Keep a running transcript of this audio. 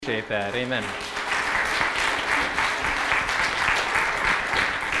Appreciate that. Amen.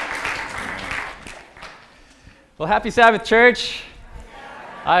 Well, happy Sabbath, church.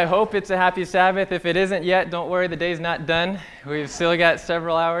 I hope it's a happy Sabbath. If it isn't yet, don't worry, the day's not done. We've still got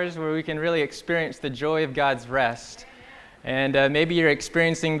several hours where we can really experience the joy of God's rest. And maybe you're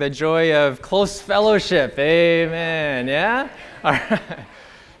experiencing the joy of close fellowship. Amen. Yeah? All right.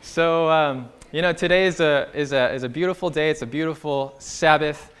 So, today is a beautiful day. It's a beautiful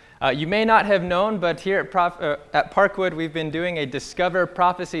Sabbath. You may not have known, but here at Parkwood, we've been doing a Discover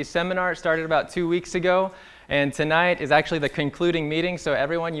Prophecy seminar. It started about 2 weeks ago, and tonight is actually the concluding meeting, so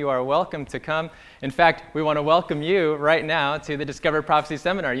everyone, you are welcome to come. In fact, we want to welcome you right now to the Discover Prophecy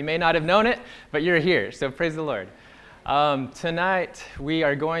seminar. You may not have known it, but you're here, so praise the Lord. Tonight, we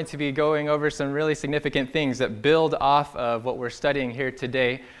are going to be going over some really significant things that build off of what we're studying here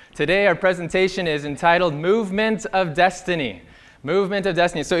today. Today, our presentation is entitled Movement of Destiny. Movement of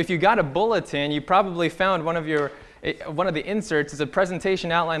Destiny. So if you got a bulletin, you probably found one of the inserts is a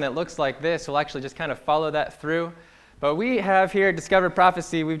presentation outline that looks like this. We'll actually just kind of follow that through. But we have here at Discover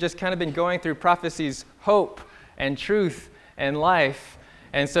Prophecy, we've just kind of been going through prophecy's hope and truth and life.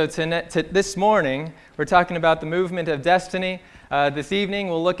 And so this morning, we're talking about the movement of destiny. This evening,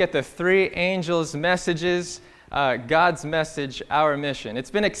 we'll look at the three angels' messages, God's message, our mission. It's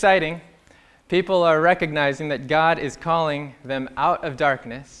been exciting. People are recognizing that God is calling them out of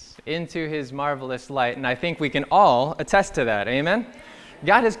darkness into His marvelous light, and I think we can all attest to that. Amen?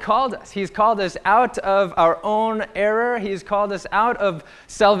 God has called us. He's called us out of our own error. He's called us out of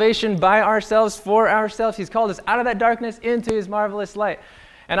salvation by ourselves, for ourselves. He's called us out of that darkness into His marvelous light.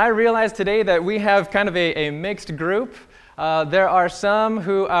 And I realize today that we have kind of a mixed group. There are some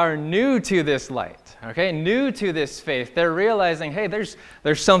who are new to this light. Okay, new to this faith. They're realizing, hey, there's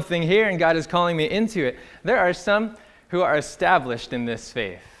something here and God is calling me into it. There are some who are established in this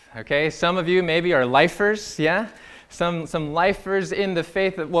faith. Okay, some of you maybe are lifers, yeah? Some lifers in the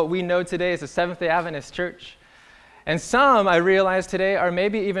faith of what we know today as the Seventh-day Adventist Church. And some, I realize today, are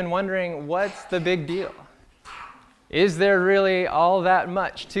maybe even wondering, what's the big deal? Is there really all that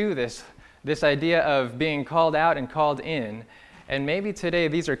much to this idea of being called out and called in? And maybe today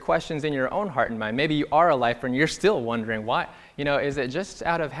these are questions in your own heart and mind. Maybe you are a lifer and you're still wondering why. Is it just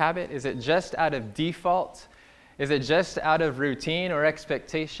out of habit? Is it just out of default? Is it just out of routine or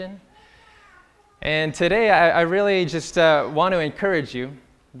expectation? And today I really just want to encourage you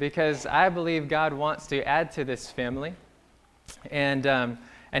because I believe God wants to add to this family. And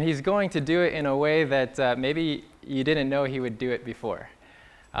He's going to do it in a way that maybe you didn't know He would do it before.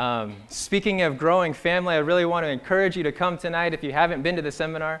 Speaking of growing family, I really want to encourage you to come tonight if you haven't been to the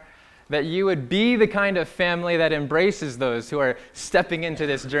seminar, that you would be the kind of family that embraces those who are stepping into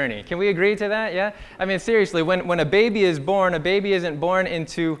this journey. Can we agree to that? Yeah? I mean, seriously, when a baby is born, a baby isn't born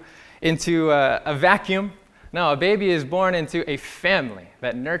into a vacuum. No, a baby is born into a family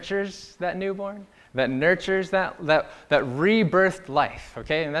that nurtures that newborn, that nurtures that rebirthed life,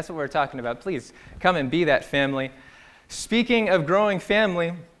 okay? And that's what we're talking about. Please come and be that family. Speaking of growing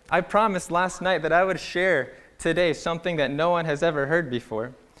family, I promised last night that I would share today something that no one has ever heard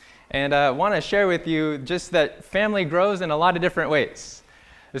before. And I want to share with you just that family grows in a lot of different ways,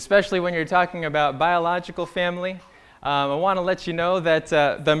 especially when you're talking about biological family. I want to let you know that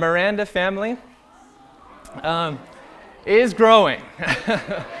the Miranda family is growing.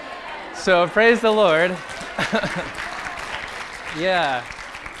 So praise the Lord. Yeah.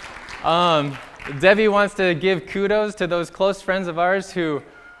 Debbie wants to give kudos to those close friends of ours who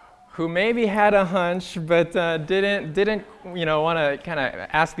maybe had a hunch but didn't want to kind of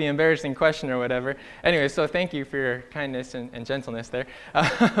ask the embarrassing question or whatever. Anyway, so thank you for your kindness and gentleness there.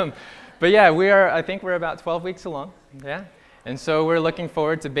 But yeah, I think we're about 12 weeks along. Yeah, and so we're looking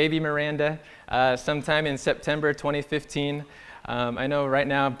forward to baby Miranda sometime in September 2015. I know right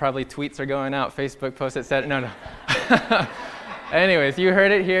now probably tweets are going out, Facebook posts, etc. No. Anyways, you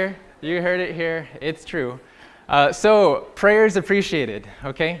heard it here. You heard it here. It's true. So prayers appreciated,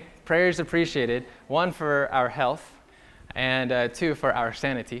 okay? Prayers appreciated. One, for our health, and two, for our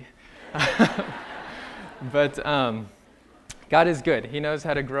sanity. But God is good. He knows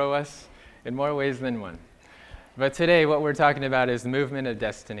how to grow us in more ways than one. But today what we're talking about is the movement of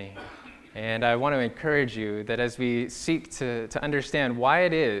destiny. And I want to encourage you that as we seek to understand why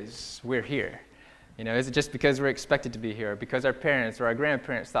it is we're here, is it just because we're expected to be here, or because our parents or our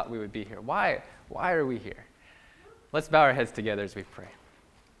grandparents thought we would be here? Why are we here? Let's bow our heads together as we pray.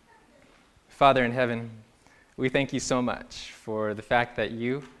 Father in heaven, we thank you so much for the fact that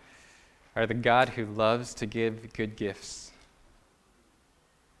you are the God who loves to give good gifts.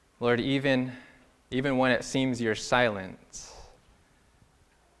 Lord, even when it seems you're silent,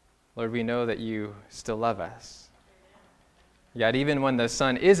 Lord, we know that you still love us. Yet even when the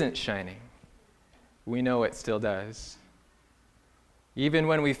sun isn't shining, we know it still does. Even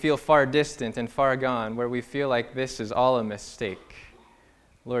when we feel far distant and far gone, where we feel like this is all a mistake,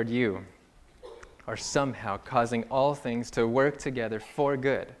 Lord, you are somehow causing all things to work together for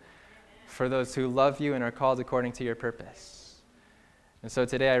good, for those who love you and are called according to your purpose. And so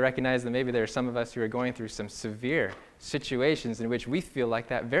today I recognize that maybe there are some of us who are going through some severe situations in which we feel like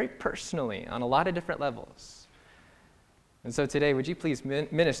that very personally on a lot of different levels. And so today, would you please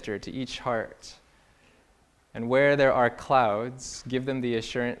minister to each heart? And where there are clouds, give them the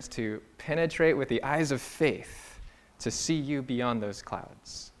assurance to penetrate with the eyes of faith to see you beyond those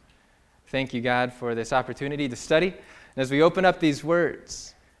clouds. Thank you, God, for this opportunity to study. And as we open up these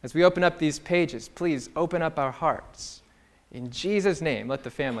words, as we open up these pages, please open up our hearts. In Jesus' name, let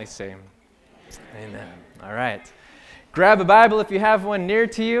the family say, Amen. All right. Grab a Bible if you have one near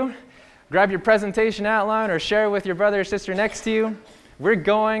to you. Grab your presentation outline or share with your brother or sister next to you. We're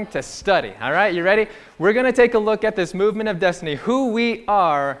going to study, all right? You ready? We're going to take a look at this movement of destiny, who we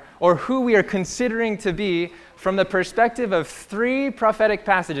are or who we are considering to be from the perspective of 3 prophetic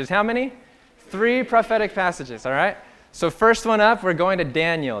passages. How many? 3 prophetic passages, all right? So first one up, we're going to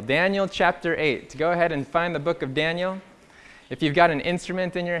Daniel chapter 8. Go ahead and find the book of Daniel. If you've got an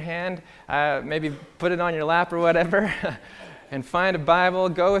instrument in your hand, maybe put it on your lap or whatever, and find a Bible.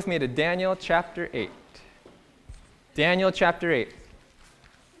 Go with me to Daniel chapter 8. Daniel chapter 8.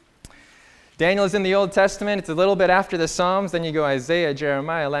 Daniel is in the Old Testament. It's a little bit after the Psalms. Then you go Isaiah,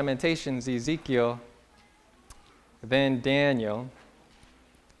 Jeremiah, Lamentations, Ezekiel, then Daniel.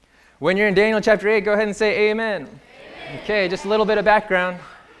 When you're in Daniel chapter 8, go ahead and say amen. Okay, just a little bit of background.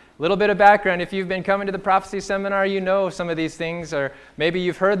 If you've been coming to the prophecy seminar, you know some of these things, or maybe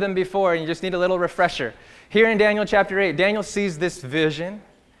you've heard them before and you just need a little refresher. Here in Daniel chapter 8, Daniel sees this vision.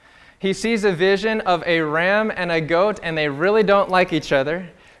 He sees a vision of a ram and a goat, and they really don't like each other.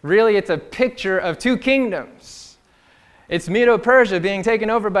 Really, it's a picture of 2 kingdoms. It's Medo-Persia being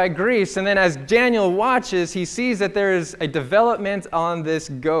taken over by Greece, and then as Daniel watches, he sees that there is a development on this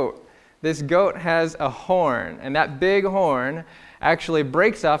goat. This goat has a horn, and that big horn actually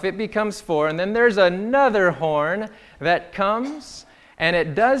breaks off. It becomes 4, and then there's another horn that comes, and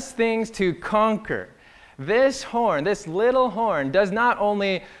it does things to conquer. This horn, this little horn, does not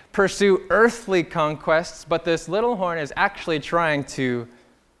only pursue earthly conquests, but this little horn is actually trying to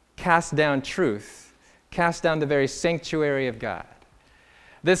cast down truth, cast down the very sanctuary of God.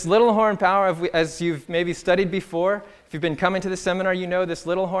 This little horn power, as you've maybe studied before, if you've been coming to the seminar, you know this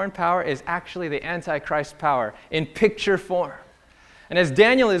little horn power is actually the Antichrist power in picture form. And as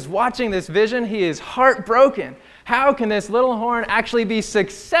Daniel is watching this vision, he is heartbroken. How can this little horn actually be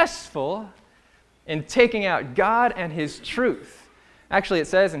successful in taking out God and his truth? Actually, it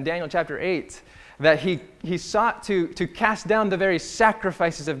says in Daniel chapter 8, that he sought to cast down the very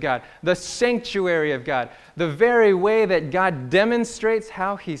sacrifices of God, the sanctuary of God, the very way that God demonstrates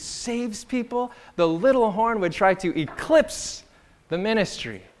how he saves people. The little horn would try to eclipse the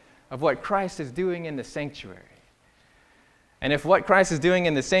ministry of what Christ is doing in the sanctuary. And if what Christ is doing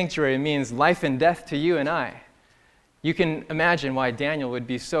in the sanctuary means life and death to you and I, you can imagine why Daniel would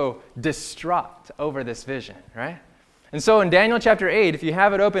be so distraught over this vision, right? And so in Daniel chapter 8, if you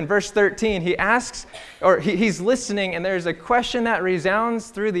have it open, verse 13, he asks, or he's listening, and there's a question that resounds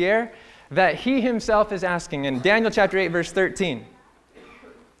through the air that he himself is asking. In Daniel chapter 8, verse 13.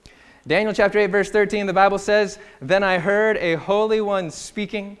 Daniel chapter 8, verse 13, the Bible says, "Then I heard a holy one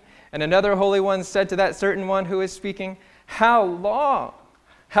speaking, and another holy one said to that certain one who is speaking, 'How long?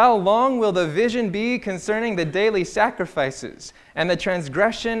 How long will the vision be concerning the daily sacrifices and the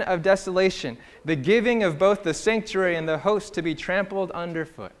transgression of desolation, the giving of both the sanctuary and the host to be trampled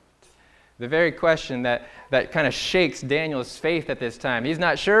underfoot?'" The very question that kind of shakes Daniel's faith at this time. He's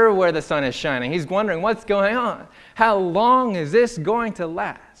not sure where the sun is shining. He's wondering what's going on. How long is this going to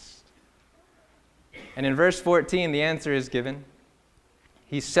last? And in verse 14, the answer is given.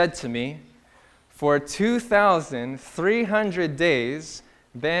 He said to me, "For 2,300 days,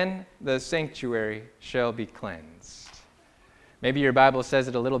 then the sanctuary shall be cleansed." Maybe your Bible says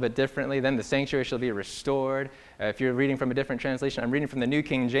it a little bit differently. Then the sanctuary shall be restored. If you're reading from a different translation, I'm reading from the New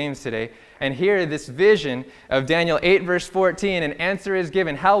King James today. And here, this vision of Daniel 8, verse 14, an answer is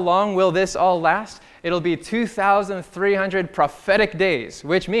given. How long will this all last? It'll be 2,300 prophetic days,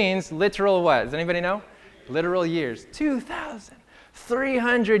 which means literal what? Does anybody know? Literal years.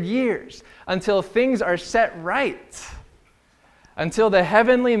 2,300 years until things are set right. Until the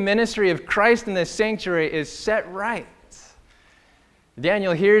heavenly ministry of Christ in the sanctuary is set right.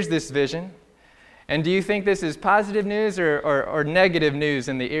 Daniel hears this vision, And do you think this is positive news or negative news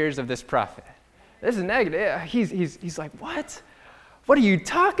in the ears of this prophet? This is negative. He's like, what? What are you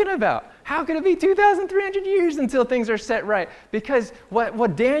talking about? How can it be 2,300 years until things are set right? Because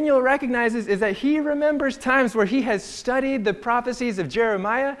what Daniel recognizes is that he remembers times where he has studied the prophecies of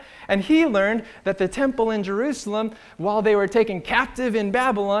Jeremiah, and he learned that the temple in Jerusalem, while they were taken captive in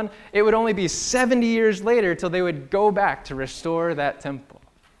Babylon, it would only be 70 years later till they would go back to restore that temple.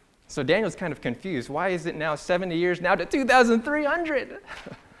 So Daniel's kind of confused. Why is it now 70 years now to 2,300?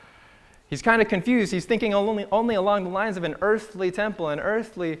 He's kind of confused. He's thinking only along the lines of an earthly temple, an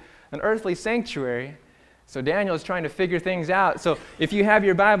earthly sanctuary. So Daniel is trying to figure things out. So if you have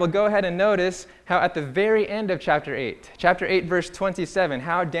your Bible, go ahead and notice how at the very end of chapter 8 verse 27,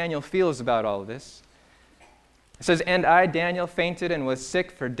 how Daniel feels about all of this. It says, "And I, Daniel, fainted and was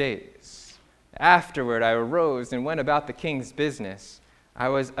sick for days. Afterward I arose and went about the king's business. I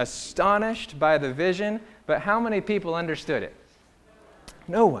was astonished by the vision," but how many people understood it?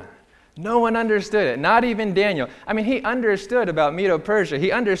 No one. No one understood it, not even Daniel. I mean, he understood about Medo-Persia. He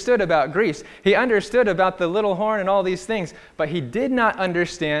understood about Greece. He understood about the little horn and all these things, but he did not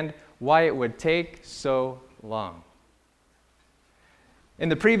understand why it would take so long. In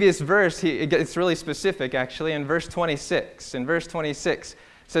the previous verse, it gets really specific, actually, in verse 26. In verse 26, it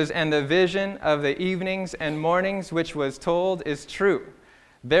says, "And the vision of the evenings and mornings which was told is true.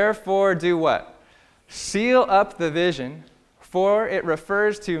 Therefore do what? Seal up the vision, for it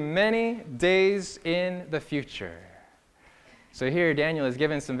refers to many days in the future." So here Daniel is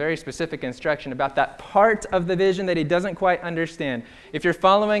given some very specific instruction about that part of the vision that he doesn't quite understand. If you're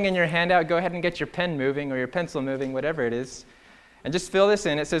following in your handout, go ahead and get your pen moving or your pencil moving, whatever it is, and just fill this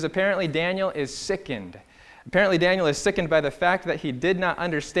in. It says, apparently Daniel is sickened. Apparently Daniel is sickened by the fact that he did not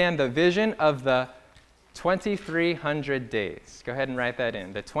understand the vision of the 2,300 days. Go ahead and write that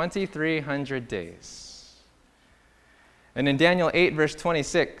in, the 2,300 days. And in Daniel 8, verse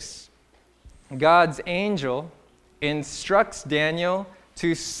 26, God's angel instructs Daniel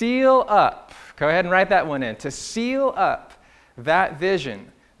to seal up, go ahead and write that one in, to seal up that vision.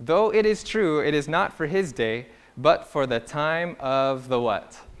 Though it is true, it is not for his day, but for the time of the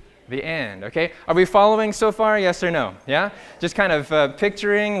what? The end, okay? Are we following so far, yes or no? Yeah? Just kind of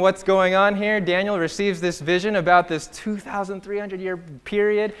picturing what's going on here. Daniel receives this vision about this 2,300-year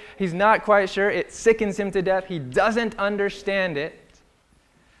period. He's not quite sure. It sickens him to death. He doesn't understand it.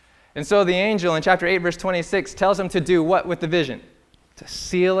 And so the angel in chapter 8, verse 26 tells him to do what with the vision? To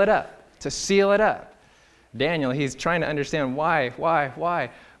seal it up. To seal it up. Daniel, he's trying to understand why?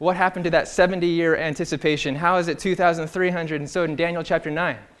 What happened to that 70-year anticipation? How is it 2,300? And so in Daniel chapter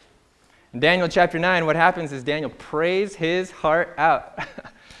 9, in Daniel chapter 9, what happens is Daniel prays his heart out.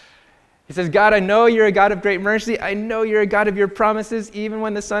 He says, God, I know you're a God of great mercy. I know you're a God of your promises. Even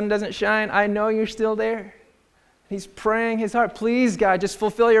when the sun doesn't shine, I know you're still there. He's praying his heart. Please, God, just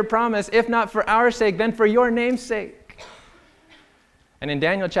fulfill your promise. If not for our sake, then for your name's sake. And in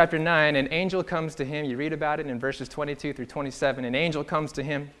Daniel chapter 9, an angel comes to him. You read about it in verses 22 through 27. An angel comes to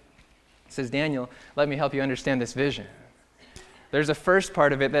him. He says, Daniel, let me help you understand this vision. There's a first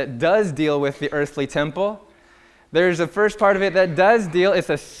part of it that does deal with the earthly temple. There's a first part of it that does deal, it's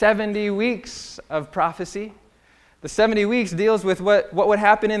a 70 weeks of prophecy. The 70 weeks deals with what would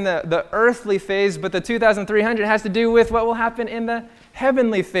happen in the earthly phase, but the 2,300 has to do with what will happen in the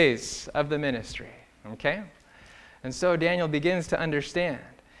heavenly phase of the ministry. Okay? And so Daniel begins to understand.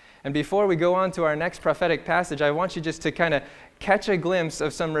 And before we go on to our next prophetic passage, I want you just to kind of catch a glimpse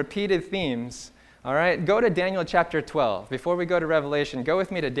of some repeated themes. All right, go to Daniel chapter 12. Before we go to Revelation, go with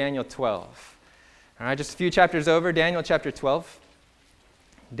me to Daniel 12. All right, just a few chapters over, Daniel chapter 12.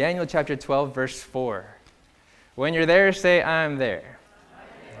 Daniel chapter 12, verse 4. When you're there, say, I'm there.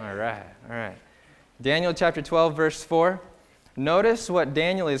 All right. Daniel chapter 12, verse 4. Notice what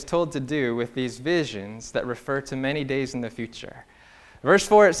Daniel is told to do with these visions that refer to many days in the future. Verse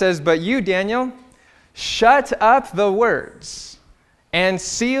 4, it says, But you, Daniel, shut up the words and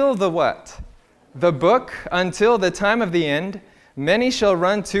seal the what? The book until the time of the end. Many shall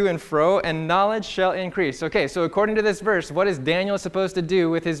run to and fro, and knowledge shall increase. Okay, so according to this verse, what is Daniel supposed to do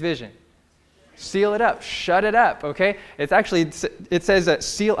with his vision? Seal it up, shut it up, okay? It says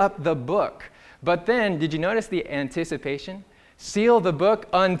seal up the book. But then, did you notice the anticipation? Seal the book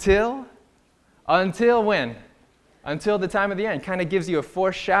until when? Until the time of the end. Kind of gives you a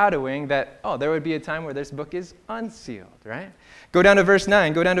foreshadowing that, there would be a time where this book is unsealed, right? Go down to verse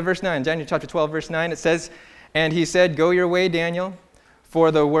 9. Daniel chapter 12, verse 9. It says, And he said, Go your way, Daniel,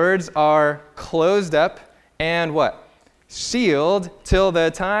 for the words are closed up and what? Sealed till the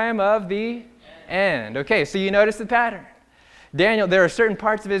time of the end. Okay, so you notice the pattern. Daniel, there are certain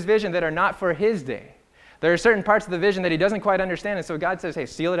parts of his vision that are not for his day. There are certain parts of the vision that he doesn't quite understand, and so God says, hey,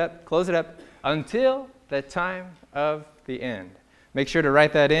 seal it up, close it up, until the time of the end. Make sure to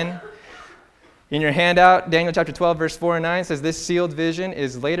write that in. In your handout, Daniel chapter 12, verse 4 and 9 says, this sealed vision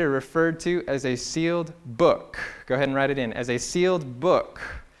is later referred to as a sealed book. Go ahead and write it in. As a sealed book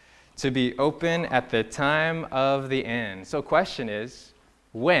to be open at the time of the end. So question is,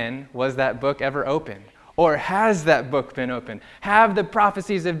 when was that book ever opened? Or has that book been opened? Have the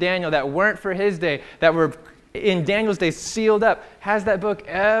prophecies of Daniel that weren't for his day, that were in Daniel's day sealed up, has that book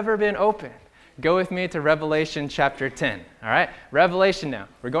ever been opened? Go with me to Revelation chapter 10. All right? Revelation now.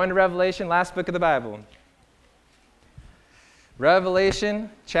 We're going to Revelation, last book of the Bible. Revelation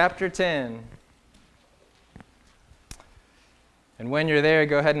chapter 10. And when you're there,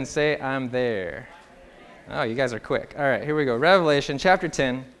 go ahead and say, I'm there. Oh, you guys are quick. All right, here we go. Revelation chapter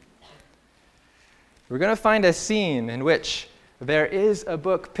 10. We're going to find a scene in which there is a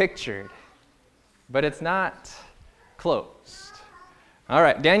book pictured, but it's not closed. All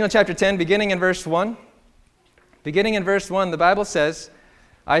right, Daniel chapter 10, beginning in verse 1. Beginning in verse 1, the Bible says,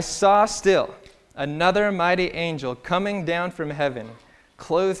 I saw still another mighty angel coming down from heaven,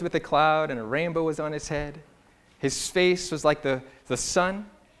 clothed with a cloud, and a rainbow was on his head. His face was like the sun,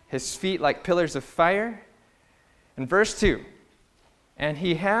 his feet like pillars of fire. And verse 2, and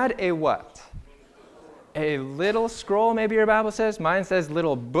he had a what? A little scroll, maybe your Bible says. Mine says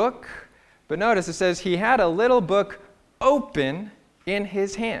little book. But notice it says he had a little book open in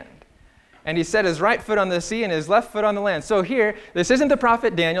his hand. And he set his right foot on the sea and his left foot on the land. So here, this isn't the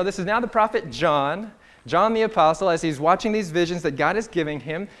prophet Daniel. This is now the prophet John the apostle, as he's watching these visions that God is giving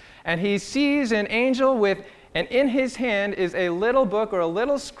him. And he sees an angel and in his hand is a little book or a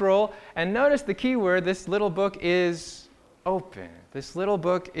little scroll. And notice the key word, this little book is open. This little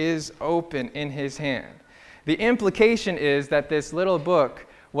book is open in his hand. The implication is that this little book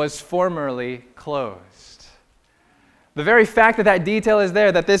was formerly closed. The very fact that that detail is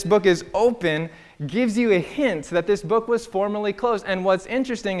there, that this book is open, gives you a hint that this book was formerly closed. And what's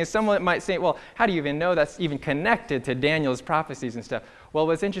interesting is someone might say, well, how do you even know that's even connected to Daniel's prophecies and stuff? Well,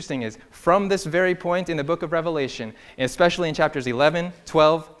 what's interesting is from this very point in the book of Revelation, especially in chapters 11,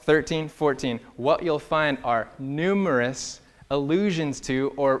 12, 13, 14, what you'll find are numerous allusions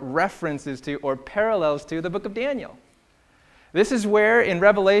to or references to or parallels to the book of Daniel. This is where in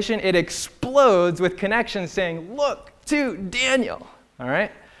Revelation it explodes with connections saying, look to Daniel. All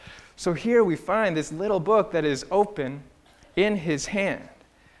right? So here we find this little book that is open in his hand.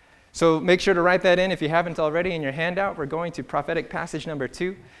 So make sure to write that in if you haven't already in your handout. We're going to prophetic passage number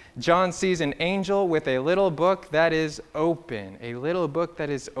 2. John sees an angel with a little book that is open. A little book that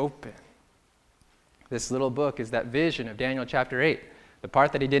is open. This little book is that vision of Daniel chapter 8, the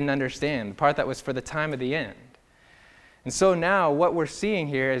part that he didn't understand, the part that was for the time of the end. And so now what we're seeing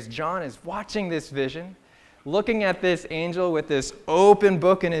here is John is watching this vision, looking at this angel with this open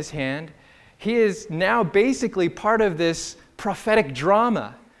book in his hand. He is now basically part of this prophetic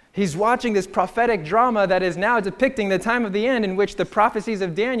drama. He's watching this prophetic drama that is now depicting the time of the end in which the prophecies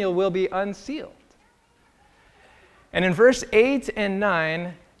of Daniel will be unsealed. And in verse 8 and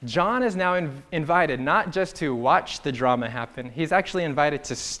 9, John is now invited not just to watch the drama happen, he's actually invited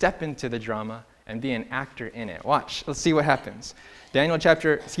to step into the drama and be an actor in it. Watch, let's see what happens.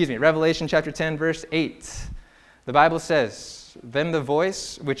 Revelation chapter 10, verse 8. The Bible says, Then the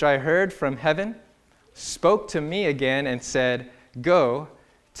voice which I heard from heaven spoke to me again and said, Go,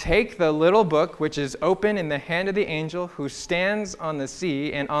 take the little book which is open in the hand of the angel who stands on the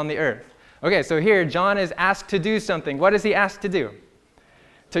sea and on the earth. Okay, so here John is asked to do something. What is he asked to do?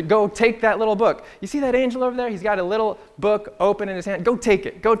 To go take that little book. You see that angel over there? He's got a little book open in his hand. Go take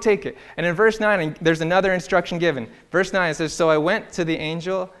it. Go take it. And in verse 9, there's another instruction given. Verse 9 says, So I went to the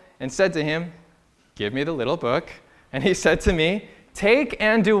angel and said to him, Give me the little book. And he said to me, Take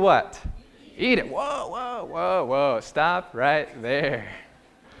and do what? Eat it. Whoa. Stop right there.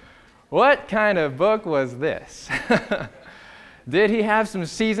 What kind of book was this? Did he have some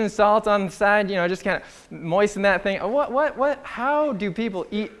seasoned salt on the side, just kind of moisten that thing? What? How do people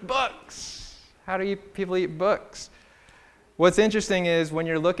eat books? How do people eat books? What's interesting is when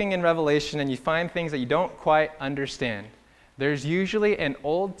you're looking in Revelation and you find things that you don't quite understand, there's usually an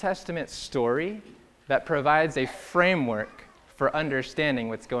Old Testament story that provides a framework for understanding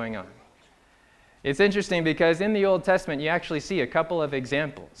what's going on. It's interesting because in the Old Testament, you actually see a couple of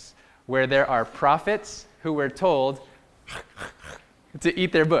examples where there are prophets who were told to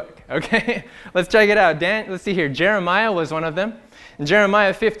eat their book, okay? Let's check it out. Let's see here. Jeremiah was one of them. In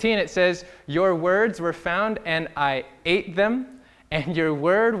Jeremiah 15, it says, Your words were found, and I ate them, and your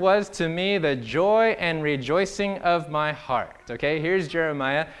word was to me the joy and rejoicing of my heart. Okay, here's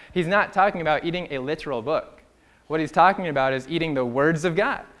Jeremiah. He's not talking about eating a literal book. What he's talking about is eating the words of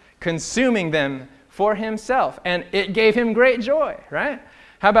God, consuming them for himself, and it gave him great joy, right?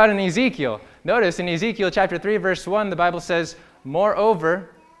 How about in Ezekiel? Notice in Ezekiel chapter 3, verse 1, the Bible says, moreover,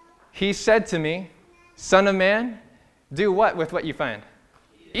 he said to me, Son of man, do what with what you find?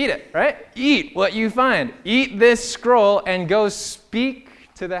 Eat it, right? Eat what you find. Eat this scroll and go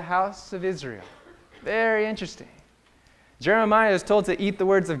speak to the house of Israel. Very interesting. Jeremiah is told to eat the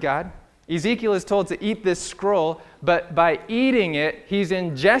words of God. Ezekiel is told to eat this scroll, but by eating it, he's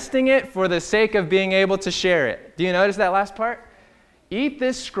ingesting it for the sake of being able to share it. Do you notice that last part? Eat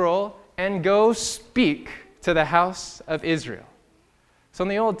this scroll and go speak to the house of Israel. So in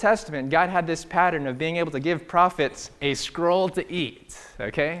the Old Testament, God had this pattern of being able to give prophets a scroll to eat,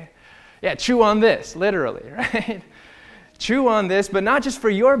 okay? Yeah, chew on this, literally, right? Chew on this, but not just for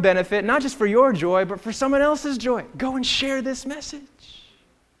your benefit, not just for your joy, but for someone else's joy. Go and share this message.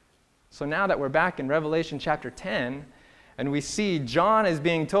 So now that we're back in Revelation chapter 10, and we see John is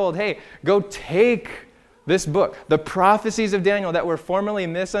being told, hey, go take this book, the prophecies of Daniel that were formerly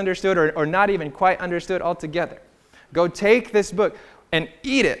misunderstood or not even quite understood altogether. Go take this book and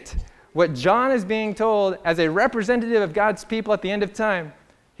eat it. What John is being told as a representative of God's people at the end of time,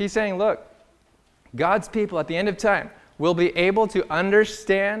 he's saying, look, God's people at the end of time will be able to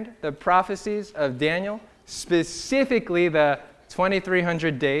understand the prophecies of Daniel, specifically the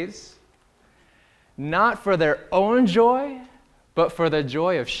 2,300 days, not for their own joy, but for the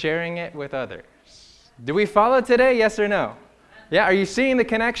joy of sharing it with others. Do we follow today, yes or no? Yeah, are you seeing the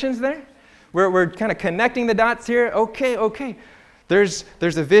connections there? We're kind of connecting the dots here. Okay. There's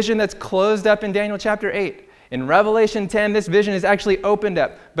a vision that's closed up in Daniel chapter 8. In Revelation 10, this vision is actually opened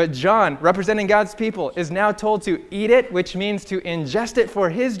up. But John, representing God's people, is now told to eat it, which means to ingest it for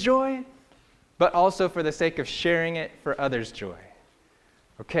his joy, but also for the sake of sharing it for others' joy.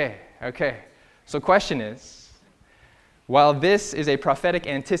 Okay. So question is, while this is a prophetic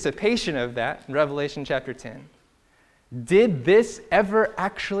anticipation of that in Revelation chapter 10, did this ever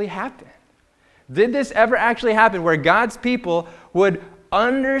actually happen? Did this ever actually happen where God's people would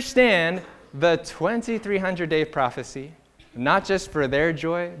understand the 2,300-day prophecy, not just for their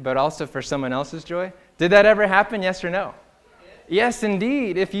joy, but also for someone else's joy? Did that ever happen, yes or no? Yes,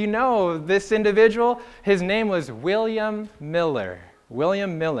 indeed. If you know this individual, his name was William Miller.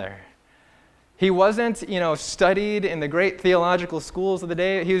 William Miller. He wasn't, studied in the great theological schools of the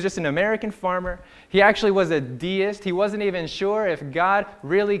day. He was just an American farmer. He actually was a deist. He wasn't even sure if God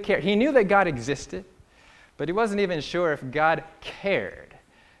really cared. He knew that God existed, but he wasn't even sure if God cared.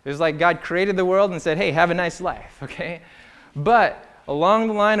 It was like God created the world and said, hey, have a nice life, okay? But along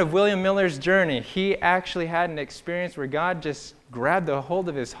the line of William Miller's journey, he actually had an experience where God just grabbed a hold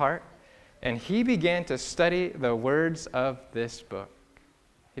of his heart, and he began to study the words of this book.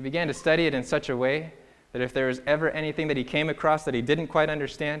 He began to study it in such a way that if there was ever anything that he came across that he didn't quite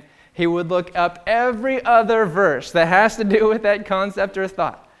understand, he would look up every other verse that has to do with that concept or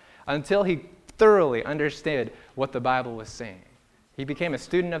thought until he thoroughly understood what the Bible was saying. He became a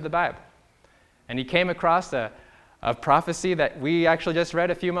student of the Bible. And he came across a prophecy that we actually just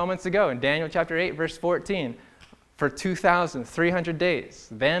read a few moments ago in Daniel chapter 8, verse 14. For 2,300 days,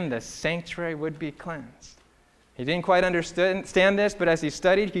 then the sanctuary would be cleansed. He didn't quite understand this, but as he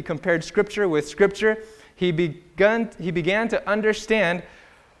studied, he compared Scripture with Scripture. He began to understand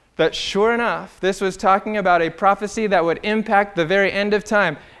that sure enough, this was talking about a prophecy that would impact the very end of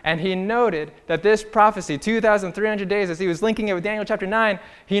time. And he noted that this prophecy, 2,300 days, as he was linking it with Daniel chapter 9,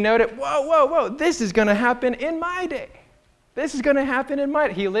 he noted, whoa, this is going to happen in my day. This is going to happen in my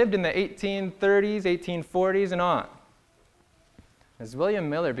day. He lived in the 1830s, 1840s, and on. As William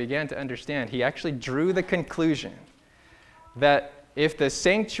Miller began to understand, he actually drew the conclusion that if the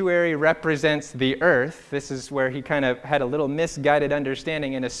sanctuary represents the earth, this is where he kind of had a little misguided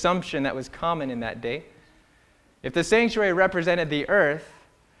understanding, an assumption that was common in that day. If the sanctuary represented the earth,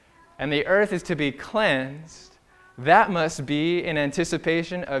 and the earth is to be cleansed, that must be in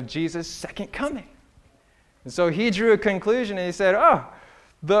anticipation of Jesus' second coming. And so he drew a conclusion and he said,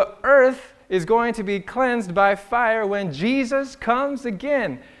 the earth is going to be cleansed by fire when Jesus comes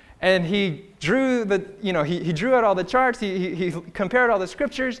again. And he drew he drew out all the charts, he compared all the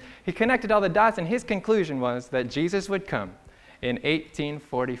scriptures, he connected all the dots, and his conclusion was that Jesus would come in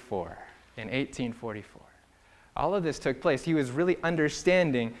 1844. In 1844. All of this took place. He was really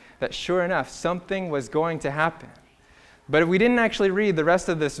understanding that sure enough, something was going to happen. But if we didn't actually read the rest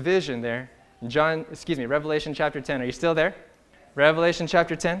of this vision there, Revelation chapter 10. Are you still there? Revelation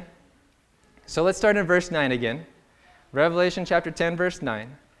chapter 10. So let's start in verse 9 again. Revelation chapter 10, verse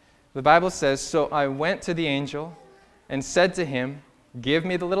 9. The Bible says, "So I went to the angel and said to him, 'Give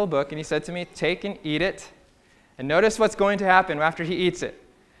me the little book.' And he said to me, 'Take and eat it.' And notice what's going to happen after he eats it.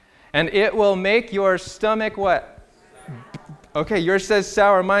 'And it will make your stomach' what? Okay, yours says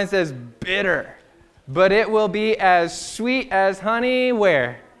sour, mine says bitter. 'But it will be as sweet as honey,'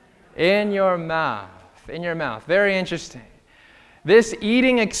 where? In your mouth. In your mouth. Very interesting. This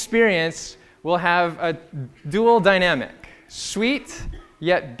eating experience will have a dual dynamic. Sweet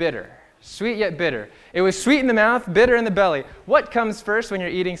yet bitter. Sweet yet bitter. It was sweet in the mouth, bitter in the belly. What comes first when you're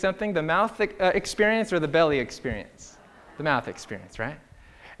eating something? The mouth experience or the belly experience? The mouth experience, right?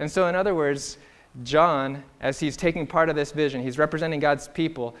 And so in other words, John, as he's taking part of this vision, he's representing God's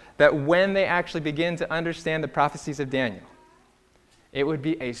people, that when they actually begin to understand the prophecies of Daniel, it would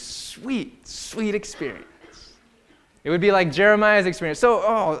be a sweet, sweet experience. It would be like Jeremiah's experience.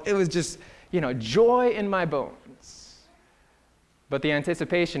 So, it was just, joy in my bones. But the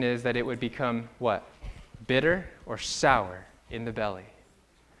anticipation is that it would become what? Bitter or sour in the belly.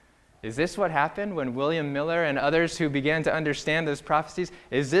 Is this what happened when William Miller and others who began to understand those prophecies?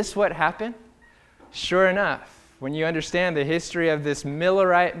 Is this what happened? Sure enough, when you understand the history of this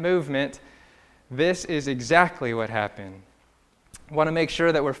Millerite movement, this is exactly what happened. I want to make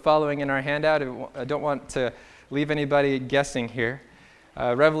sure that we're following in our handout. I don't want to leave anybody guessing here.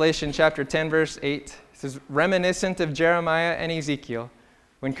 Revelation chapter 10, verse 8 says, "Reminiscent of Jeremiah and Ezekiel,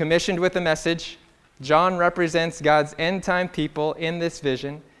 when commissioned with a message, John represents God's end-time people in this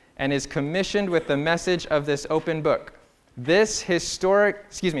vision and is commissioned with the message of this open book. This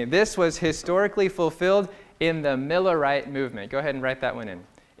was historically fulfilled in the Millerite movement." Go ahead and write that one in.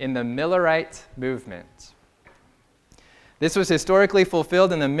 In the Millerite movement. This was historically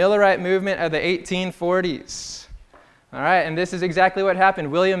fulfilled in the Millerite movement of the 1840s. All right, and this is exactly what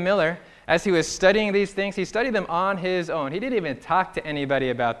happened. William Miller, as he was studying these things, he studied them on his own. He didn't even talk to anybody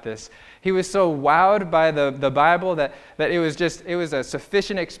about this. He was so wowed by the Bible that it was a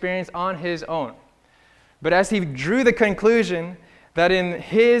sufficient experience on his own. But as he drew the conclusion that in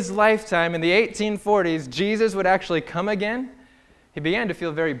his lifetime, in the 1840s, Jesus would actually come again, he began to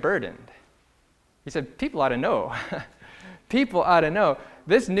feel very burdened. He said, people ought to know. People ought to know.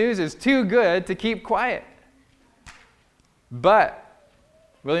 This news is too good to keep quiet. But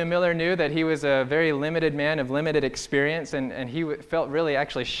William Miller knew that he was a very limited man of limited experience, and he felt really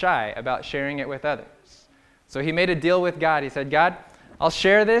actually shy about sharing it with others. So he made a deal with God. He said, "God, I'll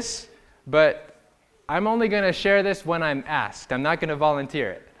share this, but I'm only going to share this when I'm asked. I'm not going to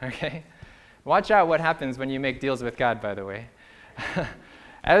volunteer it," okay? Watch out what happens when you make deals with God, by the way.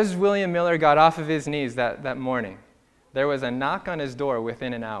 As William Miller got off of his knees that morning, there was a knock on his door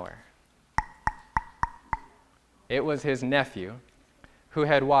within an hour. It was his nephew, who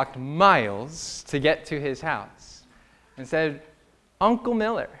had walked miles to get to his house, and said, "Uncle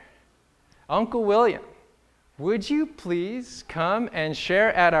Miller, Uncle William, would you please come and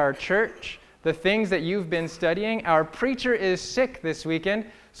share at our church the things that you've been studying? Our preacher is sick this weekend,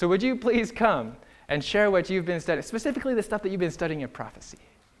 so would you please come and share what you've been studying, specifically the stuff that you've been studying in prophecy."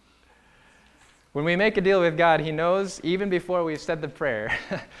 When we make a deal with God, He knows, even before we've said the prayer,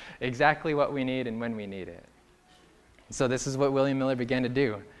 exactly what we need and when we need it. So this is what William Miller began to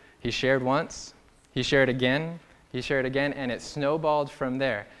do. He shared once, he shared again, and it snowballed from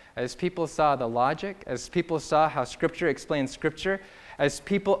there. As people saw the logic, as people saw how Scripture explained Scripture, as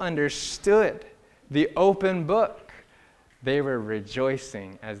people understood the open book, they were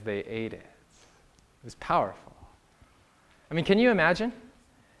rejoicing as they ate it. It was powerful. I mean, can you imagine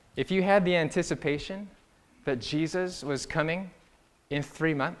if you had the anticipation that Jesus was coming in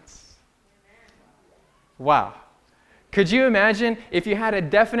 3 months? Wow. Could you imagine if you had a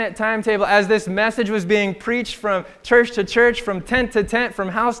definite timetable as this message was being preached from church to church, from tent to tent, from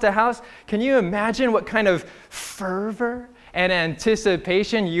house to house? Can you imagine what kind of fervor and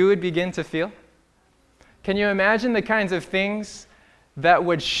anticipation you would begin to feel? Can you imagine the kinds of things that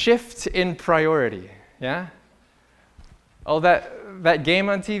would shift in priority? Yeah? Oh, that game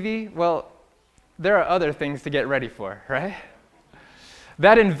on TV? Well, there are other things to get ready for, right?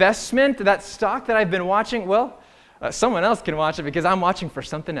 That investment, that stock that I've been watching, well, someone else can watch it because I'm watching for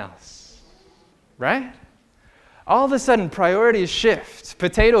something else, right? All of a sudden, priorities shift.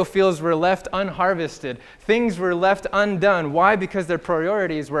 Potato fields were left unharvested. Things were left undone. Why? Because their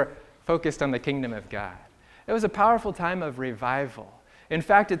priorities were focused on the kingdom of God. It was a powerful time of revival. In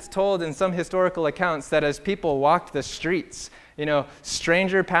fact, it's told in some historical accounts that as people walked the streets,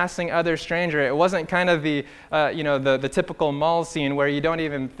 stranger passing other stranger, it wasn't kind of the typical mall scene where you don't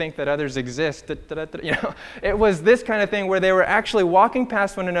even think that others exist. It was this kind of thing where they were actually walking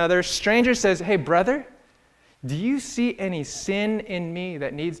past one another. Stranger says, "Hey, brother, Do you see any sin in me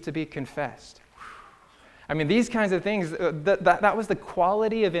that needs to be confessed? I mean, these kinds of things, that was the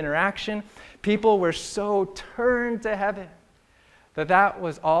quality of interaction. People were so turned to heaven that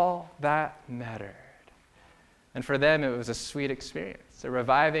was all that mattered. And for them, it was a sweet experience, a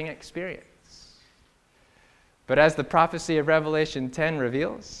reviving experience. But as the prophecy of Revelation 10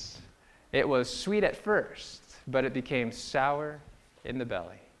 reveals, it was sweet at first, but it became sour in the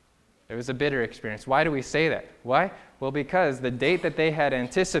belly. It was a bitter experience. Why do we say that? Why? Well, because the date that they had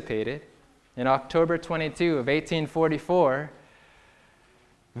anticipated, in October 22 of 1844,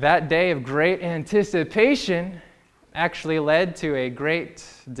 that day of great anticipation actually led to a great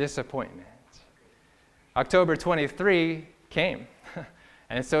disappointment. October 23 came,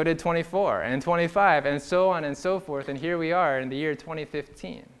 and so did 24, and 25, and so on and so forth, and here we are in the year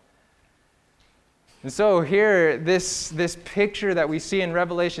 2015. And so here, this picture that we see in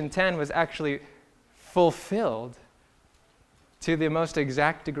Revelation 10 was actually fulfilled to the most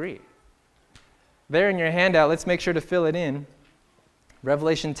exact degree. There in your handout, let's make sure to fill it in.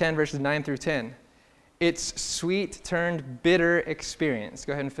 Revelation 10, verses 9 through 10. Its sweet turned bitter experience.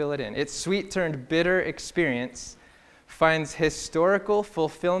 Go ahead and fill it in. Its sweet turned bitter experience finds historical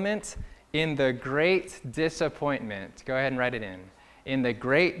fulfillment in the great disappointment. Go ahead and write it in. In the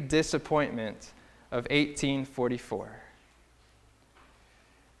great disappointment of 1844.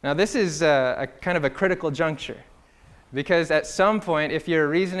 Now, this is a kind of a critical juncture, because at some point, if you're a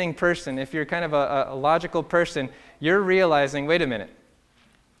reasoning person, if you're kind of a logical person, you're realizing, wait a minute,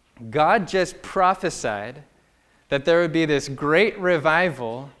 God just prophesied that there would be this great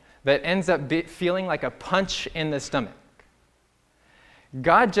revival that ends up feeling like a punch in the stomach.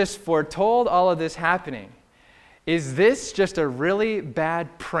 God just foretold all of this happening. Is this just a really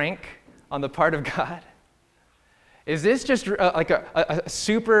bad prank on the part of God? Is this just like a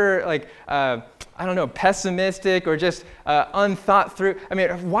super, pessimistic or just unthought through? I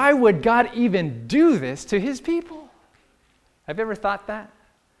mean, why would God even do this to his people? Have you ever thought that?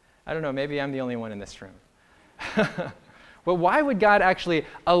 I don't know, maybe I'm the only one in this room. But why would God actually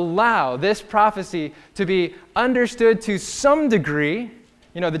allow this prophecy to be understood to some degree?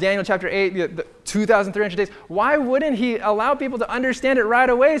 You know, the Daniel chapter 8, the 2,300 days. Why wouldn't he allow people to understand it right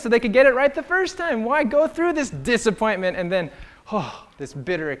away so they could get it right the first time? Why go through this disappointment and then, this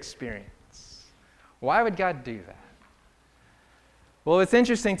bitter experience? Why would God do that? Well, what's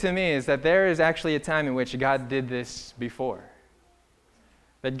interesting to me is that there is actually a time in which God did this before.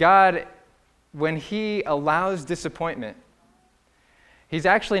 That God, when he allows disappointment, he's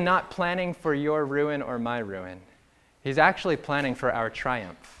actually not planning for your ruin or my ruin. He's actually planning for our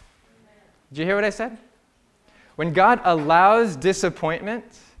triumph. Did you hear what I said? When God allows disappointment,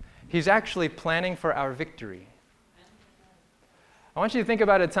 he's actually planning for our victory. I want you to think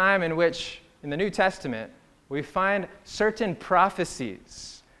about a time in which, in the New Testament, we find certain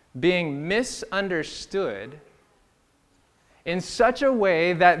prophecies being misunderstood in such a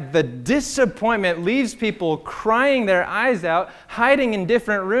way that the disappointment leaves people crying their eyes out, hiding in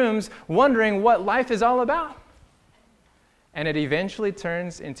different rooms, wondering what life is all about. And it eventually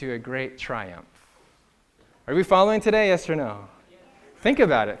turns into a great triumph. Are we following today, yes or no? Yes. Think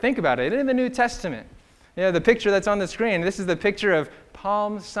about it. In the New Testament, the picture that's on the screen, this is the picture of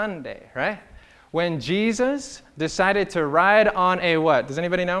Palm Sunday, right? When Jesus decided to ride on a what? Does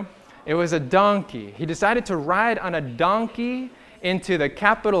anybody know? It was a donkey. He decided to ride on a donkey into the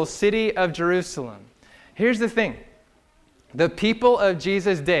capital city of Jerusalem. Here's the thing. The people of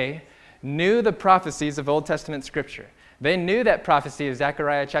Jesus' day knew the prophecies of Old Testament Scripture. They knew that prophecy of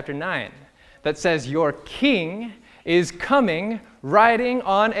Zechariah chapter 9 that says, your king is coming riding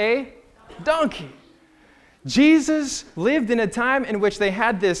on a donkey. Jesus lived in a time in which they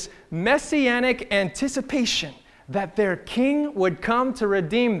had this messianic anticipation that their king would come to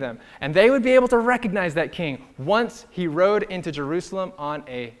redeem them, and they would be able to recognize that king once he rode into Jerusalem on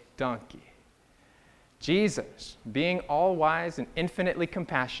a donkey. Jesus, being all-wise and infinitely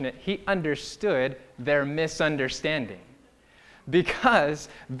compassionate, he understood their misunderstanding, because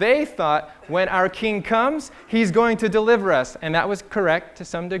they thought when our king comes, he's going to deliver us, and that was correct to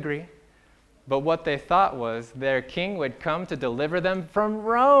some degree. But what they thought was their king would come to deliver them from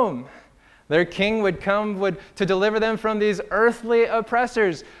Rome. Their king would come to deliver them from these earthly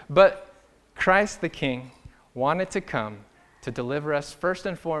oppressors. But Christ the King wanted to come to deliver us first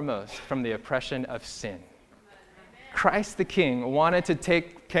and foremost from the oppression of sin. Christ the King wanted to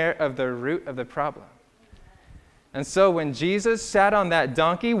take care of the root of the problem. And so when Jesus sat on that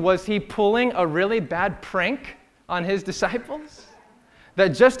donkey, was he pulling a really bad prank on his disciples?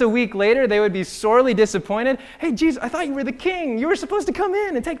 That just a week later, they would be sorely disappointed. Hey, Jesus, I thought you were the king. You were supposed to come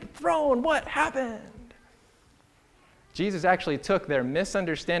in and take the throne. What happened? Jesus actually took their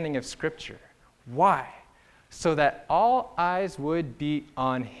misunderstanding of Scripture. Why? So that all eyes would be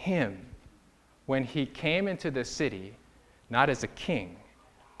on him when he came into the city, not as a king,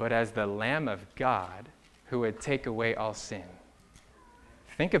 but as the Lamb of God who would take away all sin.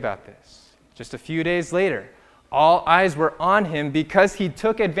 Think about this. Just a few days later, all eyes were on him because he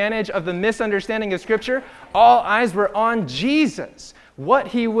took advantage of the misunderstanding of Scripture. All eyes were on Jesus, what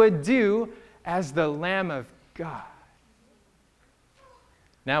he would do as the Lamb of God.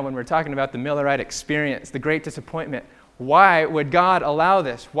 Now, when we're talking about the Millerite experience, the great disappointment, why would God allow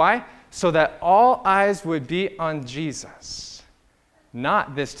this? Why? So that all eyes would be on Jesus,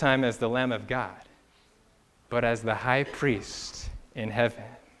 not this time as the Lamb of God, but as the high priest in heaven.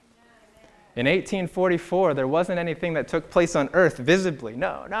 In 1844, there wasn't anything that took place on earth visibly.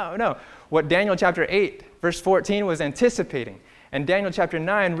 No. What Daniel chapter 8, verse 14 was anticipating, and Daniel chapter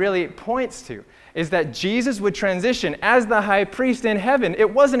 9 really points to, is that Jesus would transition as the high priest in heaven. It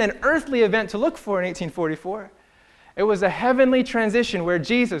wasn't an earthly event to look for in 1844. It was a heavenly transition where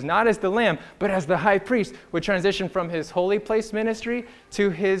Jesus, not as the Lamb, but as the high priest, would transition from his holy place ministry to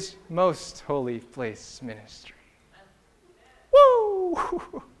his most holy place ministry.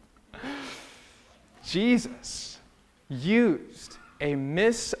 Woo! Jesus used a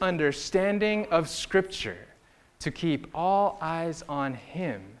misunderstanding of Scripture to keep all eyes on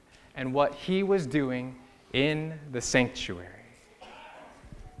him and what he was doing in the sanctuary.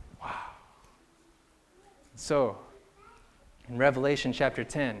 Wow. So, in Revelation chapter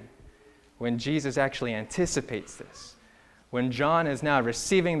 10, when Jesus actually anticipates this, when John is now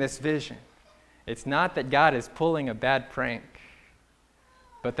receiving this vision, it's not that God is pulling a bad prank,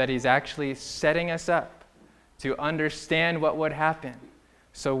 but that he's actually setting us up to understand what would happen.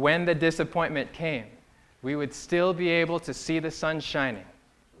 So when the disappointment came, we would still be able to see the sun shining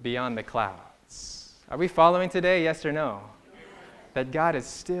beyond the clouds. Are we following today? Yes or no? That God is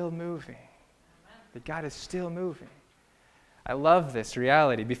still moving. That God is still moving. I love this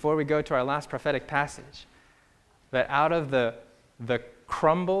reality. Before we go to our last prophetic passage, that out of the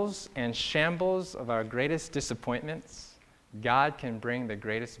crumbles and shambles of our greatest disappointments, God can bring the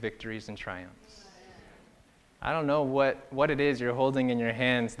greatest victories and triumphs. I don't know what it is you're holding in your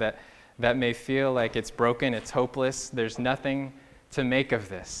hands that may feel like it's broken, it's hopeless, there's nothing to make of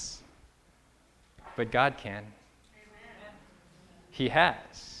this. But God can. He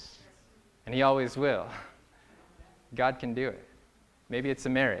has. And he always will. God can do it. Maybe it's a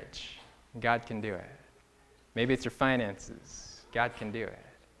marriage. God can do it. Maybe it's your finances. God can do it.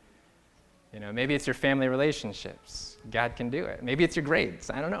 Maybe it's your family relationships. God can do it. Maybe it's your grades.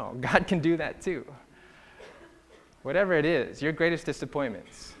 I don't know. God can do that too. Whatever it is, your greatest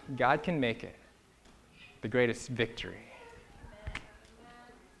disappointments, God can make it the greatest victory.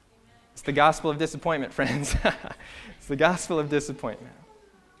 It's the gospel of disappointment, friends. It's the gospel of disappointment.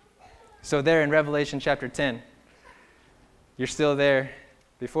 So there in Revelation chapter 10, you're still there.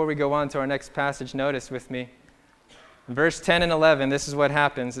 Before we go on to our next passage, notice with me. In verse 10 and 11, this is what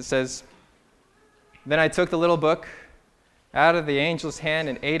happens. It says, "Then I took the little book out of the angel's hand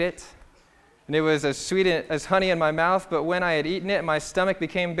and ate it. And it was as sweet as honey in my mouth, but when I had eaten it, my stomach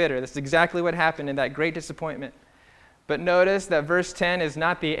became bitter." This is exactly what happened in that great disappointment. But notice that verse 10 is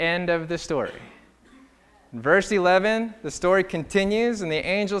not the end of the story. In verse 11, the story continues, and the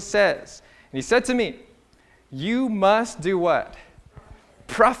angel says, and he said to me, "You must do what?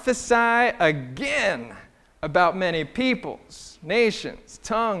 Prophesy again about many peoples, nations,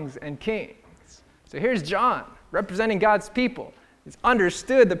 tongues, and kings." So here's John, representing God's people. He's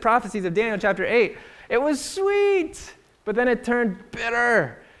understood the prophecies of Daniel chapter 8. It was sweet, but then it turned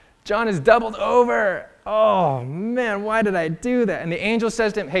bitter. John is doubled over. Oh, man, why did I do that? And the angel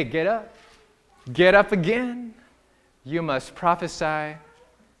says to him, "Hey, get up. Get up again. You must prophesy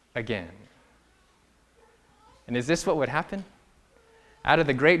again." And is this what would happen? Out of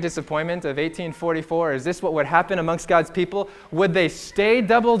the great disappointment of 1844, is this what would happen amongst God's people? Would they stay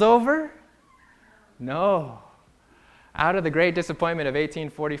doubled over? No. Out of the great disappointment of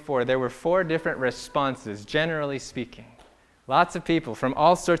 1844, there were 4 different responses, generally speaking. Lots of people from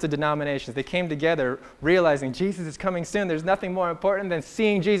all sorts of denominations, they came together realizing Jesus is coming soon. There's nothing more important than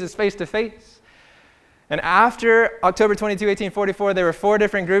seeing Jesus face to face. And after October 22, 1844, there were 4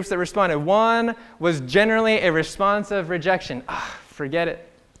 different groups that responded. One was generally a response of rejection. Forget it.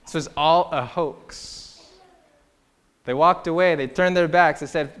 This was all a hoax. They walked away. They turned their backs. They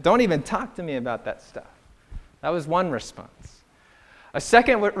said, "Don't even talk to me about that stuff." That was one response. A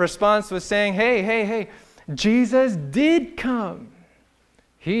second response was saying, hey, Jesus did come.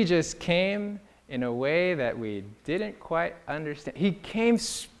 He just came in a way that we didn't quite understand. He came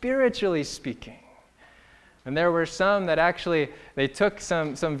spiritually speaking. And there were some that actually, they took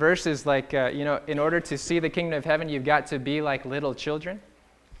some verses like, in order to see the kingdom of heaven, you've got to be like little children.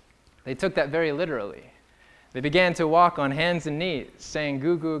 They took that very literally. They began to walk on hands and knees, saying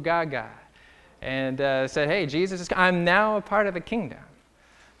goo goo gaga, and said, hey, Jesus, I'm now a part of the kingdom.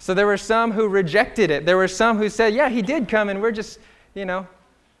 So there were some who rejected it. There were some who said, yeah, he did come, and we're just,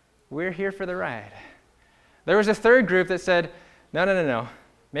 we're here for the ride. There was a third group that said, no.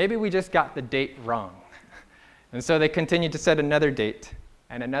 Maybe we just got the date wrong. And so they continued to set another date,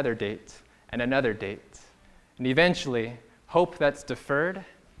 and another date, and another date. And eventually, hope that's deferred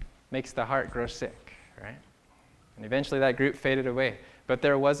makes the heart grow sick, right? And eventually that group faded away. But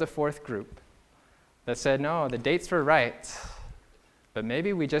there was a fourth group that said, no, the dates were right, but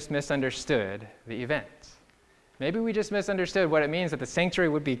maybe we just misunderstood the event. Maybe we just misunderstood what it means that the sanctuary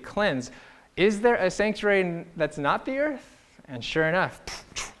would be cleansed. Is there a sanctuary that's not the earth? And sure enough,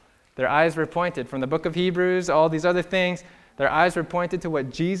 their eyes were pointed from the book of Hebrews, all these other things, their eyes were pointed to what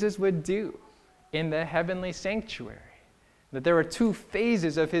Jesus would do in the heavenly sanctuary. That there were two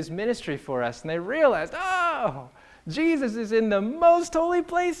phases of his ministry for us, and they realized, oh, Jesus is in the most holy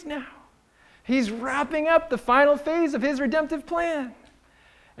place now. He's wrapping up the final phase of his redemptive plan.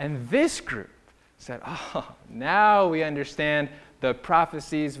 And this group said, oh, now we understand the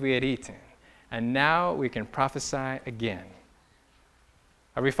prophecies we had eaten, and now we can prophesy again.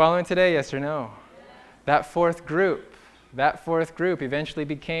 Are we following today, yes or no? Yes. That fourth group eventually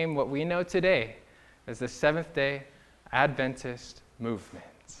became what we know today as the Seventh-day Adventist movement.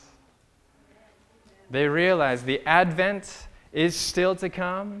 They realized the Advent is still to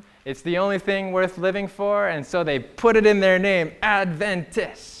come. It's the only thing worth living for, and so they put it in their name,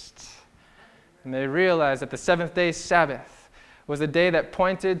 Adventist. And they realized that the seventh-day Sabbath was a day that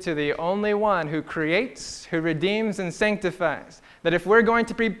pointed to the only one who creates, who redeems, and sanctifies. That if we're going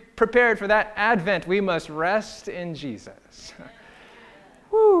to be prepared for that Advent, we must rest in Jesus.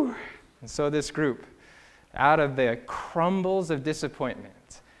 Woo! And so this group, out of the crumbles of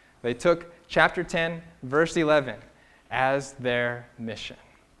disappointment, they took chapter 10, verse 11, as their mission.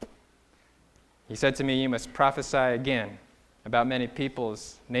 He said to me, you must prophesy again about many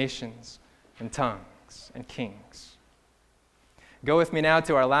peoples, nations, and tongues, and kings. Go with me now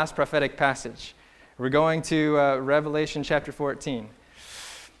to our last prophetic passage. We're going to Revelation chapter 14.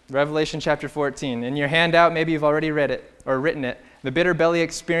 Revelation chapter 14. In your handout, maybe you've already read it or written it. The bitter belly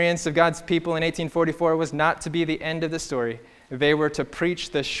experience of God's people in 1844 was not to be the end of the story. They were to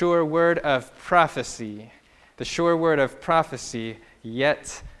preach the sure word of prophecy. The sure word of prophecy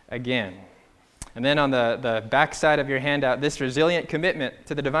yet again. And then on the backside of your handout, this resilient commitment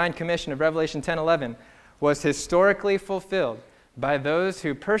to the divine commission of Revelation 10:11 was historically fulfilled by those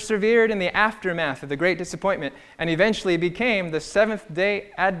who persevered in the aftermath of the great disappointment and eventually became the Seventh-day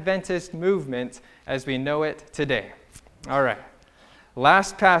Adventist movement as we know it today. All right.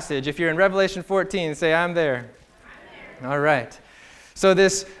 Last passage. If you're in Revelation 14, say, I'm there. I'm there. All right. So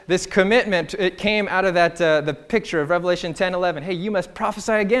this commitment, it came out of that the picture of Revelation 10:11. Hey, you must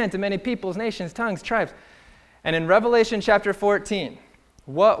prophesy again to many peoples, nations, tongues, tribes. And in Revelation chapter 14,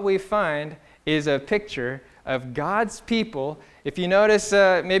 what we find is a picture of God's people. If you notice,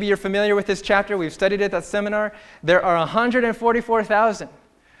 maybe you're familiar with this chapter, we've studied it at seminar, there are 144,000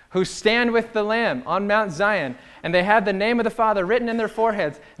 who stand with the Lamb on Mount Zion, and they have the name of the Father written in their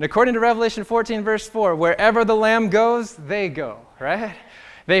foreheads. And according to Revelation 14, verse 4, wherever the Lamb goes, they go, right?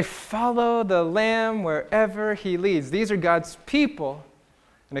 They follow the Lamb wherever he leads. These are God's people.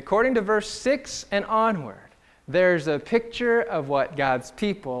 And according to verse 6 and onward, there's a picture of what God's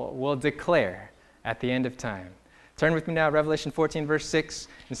people will declare at the end of time. Turn with me now, Revelation 14, verse 6,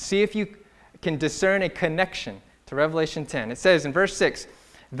 and see if you can discern a connection to Revelation 10. It says in verse 6,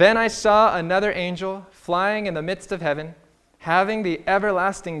 Then I saw another angel flying in the midst of heaven, having the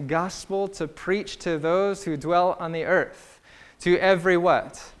everlasting gospel to preach to those who dwell on the earth, to every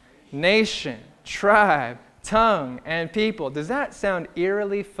what? Nation, tribe, tongue, and people. Does that sound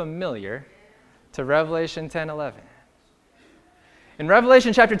eerily familiar to Revelation 10:11? In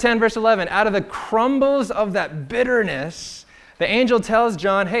Revelation chapter 10, verse 11, out of the crumbles of that bitterness, the angel tells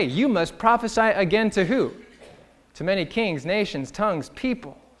John, hey, you must prophesy again to who? To many kings, nations, tongues,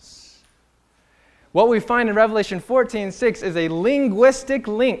 peoples. What we find in Revelation 14:6 is a linguistic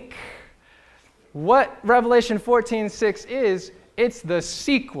link. What Revelation 14:6 is, it's the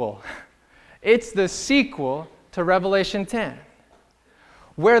sequel. It's the sequel to Revelation 10.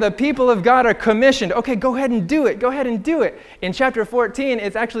 Where the people of God are commissioned, okay, go ahead and do it, go ahead and do it. In chapter 14,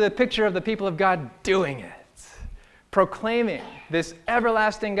 it's actually the picture of the people of God doing it, proclaiming this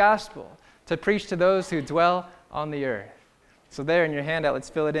everlasting gospel to preach to those who dwell on the earth. So there in your handout, let's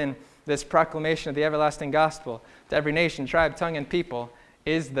fill it in. this proclamation of the everlasting gospel to every nation, tribe, tongue, and people,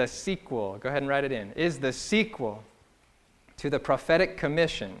 is the sequel. Go ahead and write it in. Is the sequel to the prophetic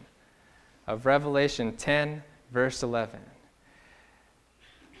commission of Revelation 10, verse 11.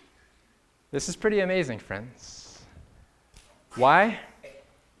 This is pretty amazing, friends. Why?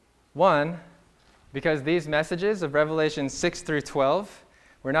 One, because these messages of Revelation 6 through 12,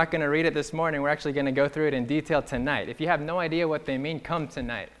 we're not going to read it this morning. We're actually going to go through it in detail tonight. If you have no idea what they mean, come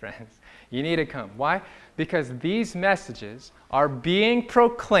tonight, friends. You need to come. Why? Because these messages are being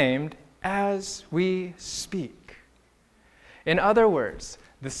proclaimed as we speak. In other words,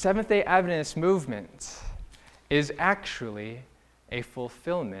 the Seventh-day Adventist movement is actually a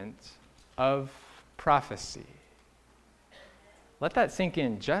fulfillment of prophecy. Let that sink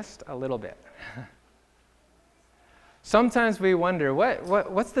in just a little bit. Sometimes we wonder,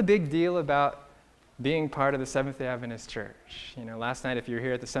 what's the big deal about being part of the Seventh-day Adventist Church? You know, last night if you were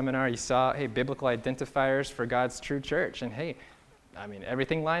here at the seminar, you saw, hey, biblical identifiers for God's true church. And hey, I mean,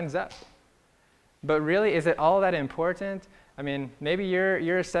 everything lines up. But really, is it all that important? I mean, maybe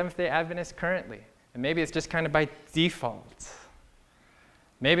you're a Seventh-day Adventist currently, and maybe it's just kind of by default.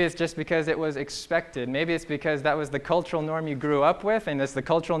 Maybe it's just because it was expected. Maybe it's because that was the cultural norm you grew up with, and it's the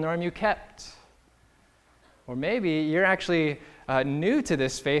cultural norm you kept. Or maybe you're actually new to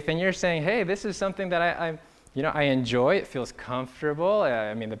this faith, and you're saying, hey, this is something that I enjoy. It feels comfortable.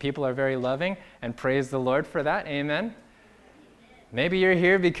 I mean, the people are very loving, and praise the Lord for that. Amen. Maybe you're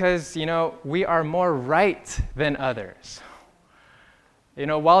here because, we are more right than others.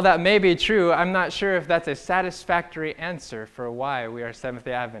 While that may be true, I'm not sure if that's a satisfactory answer for why we are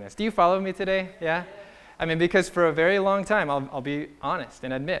Seventh-day Adventists. Do you follow me today? Yeah? I mean, because for a very long time, I'll be honest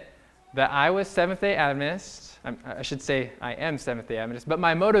and admit that I was Seventh-day Adventist. I should say I am Seventh-day Adventist, but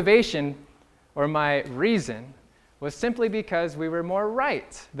my motivation or my reason was simply because we were more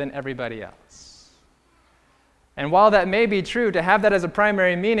right than everybody else. And while that may be true, to have that as a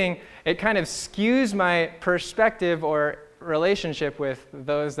primary meaning, it kind of skews my perspective or relationship with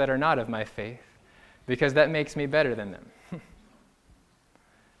those that are not of my faith, because that makes me better than them.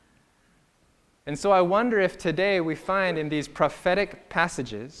 And so I wonder if today we find in these prophetic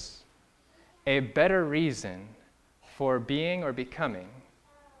passages a better reason for being or becoming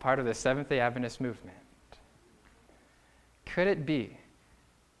part of the Seventh-day Adventist movement. Could it be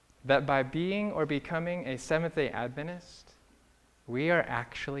that by being or becoming a Seventh-day Adventist, we are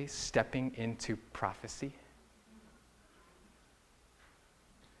actually stepping into prophecy?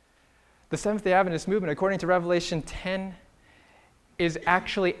 The Seventh-day Adventist movement, according to Revelation 10, is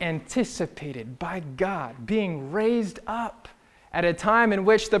actually anticipated by God being raised up at a time in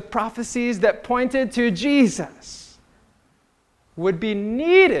which the prophecies that pointed to Jesus would be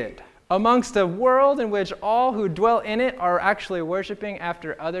needed amongst a world in which all who dwell in it are actually worshiping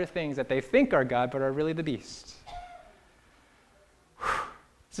after other things that they think are God but are really the beast.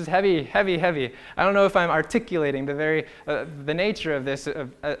 This is heavy, heavy, heavy. I don't know if I'm articulating the nature of this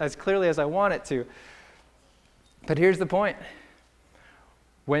as clearly as I want it to. But here's the point.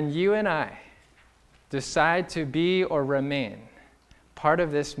 When you and I decide to be or remain part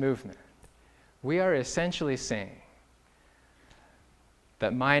of this movement, we are essentially saying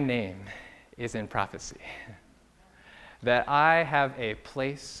that my name is in prophecy, that I have a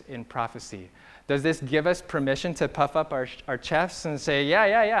place in prophecy. Does this give us permission to puff up our chests and say,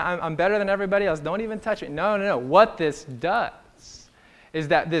 yeah, I'm better than everybody else, don't even touch me? No. What this does is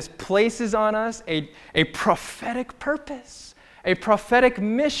that this places on us a prophetic purpose, a prophetic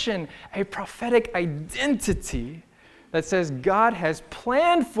mission, a prophetic identity that says God has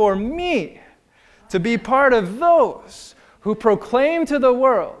planned for me to be part of those who proclaim to the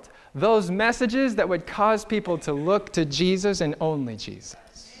world those messages that would cause people to look to Jesus and only Jesus.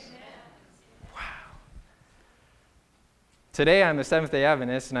 Today I'm a Seventh-day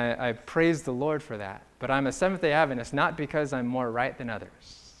Adventist, and I praise the Lord for that. But I'm a Seventh-day Adventist not because I'm more right than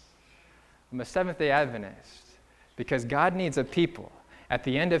others. I'm a Seventh-day Adventist because God needs a people at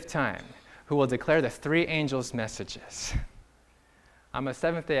the end of time who will declare the three angels' messages. I'm a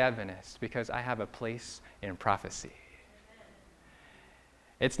Seventh-day Adventist because I have a place in prophecy.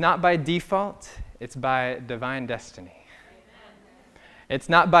 It's not by default, it's by divine destiny. It's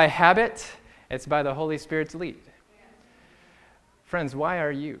not by habit, it's by the Holy Spirit's lead. Friends, why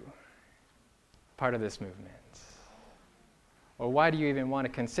are you part of this movement? Or why do you even want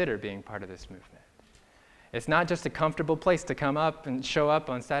to consider being part of this movement? It's not just a comfortable place to come up and show up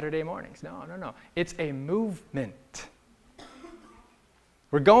on Saturday mornings. No. It's a movement.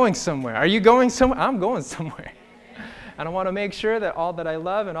 We're going somewhere. Are you going somewhere? I'm going somewhere. And I want to make sure that all that I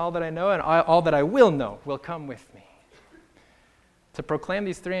love and all that I know and all that I will know will come with me. To proclaim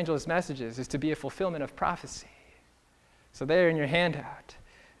these three angels' messages is to be a fulfillment of prophecy. So there in your handout,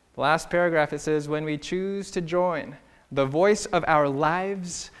 the last paragraph, it says, when we choose to join the voice of our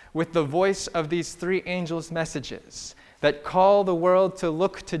lives with the voice of these three angels' messages that call the world to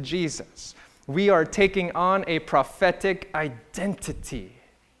look to Jesus, we are taking on a prophetic identity.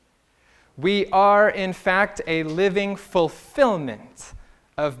 We are, in fact, a living fulfillment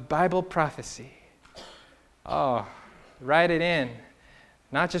of Bible prophecy. Oh, write it in.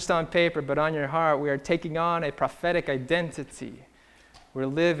 Not just on paper, but on your heart. We are taking on a prophetic identity. We're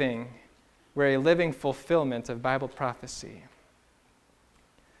a living fulfillment of Bible prophecy.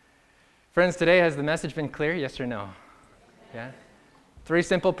 Friends, today, has the message been clear? Yes or no? Yeah? 3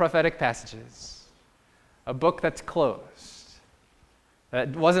 simple prophetic passages. A book that's closed.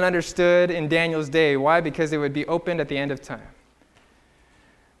 That wasn't understood in Daniel's day. Why? Because it would be opened at the end of time.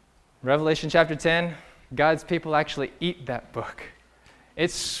 Revelation chapter 10, God's people actually eat that book.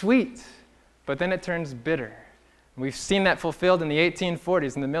 It's sweet, but then it turns bitter. We've seen that fulfilled in the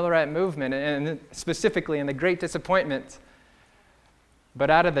 1840s in the Millerite movement, and specifically in the Great Disappointment. But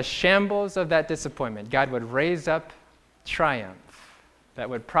out of the shambles of that disappointment, God would raise up triumph that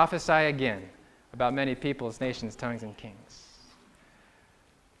would prophesy again about many peoples, nations, tongues, and kings.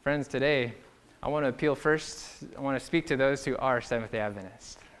 Friends, today, I want to appeal first. I want to speak to those who are Seventh-day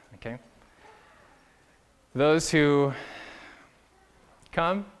Adventists. Okay? Those who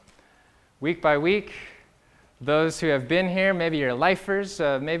come week by week, those who have been here, maybe you're lifers,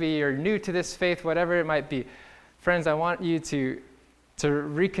 maybe you're new to this faith, whatever it might be. Friends, I want you to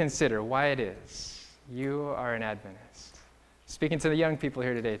reconsider why it is you are an Adventist. Speaking to the young people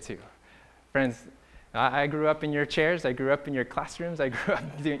here today too. Friends, I grew up in your chairs, I grew up in your classrooms, I grew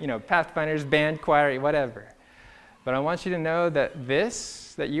up doing, Pathfinders, band, choir, whatever. But I want you to know that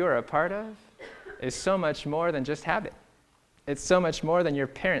this, that you are a part of, is so much more than just habit. It's so much more than your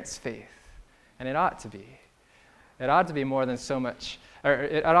parents' faith, and it ought to be. It ought to be more than so much, or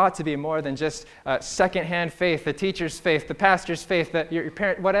it ought to be more than just secondhand faith, the teacher's faith, the pastor's faith, that your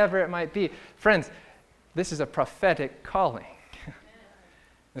parent, whatever it might be. Friends, this is a prophetic calling.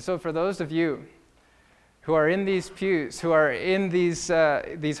 And so for those of you who are in these pews, who are in these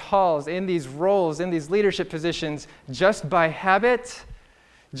halls, in these roles, in these leadership positions, just by habit,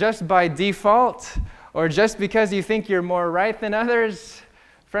 just by default, or just because you think you're more right than others,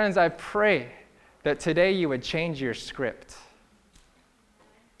 friends, I pray that today you would change your script.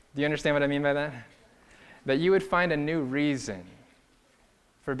 Do you understand what I mean by that? That you would find a new reason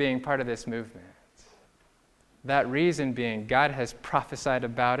for being part of this movement. That reason being God has prophesied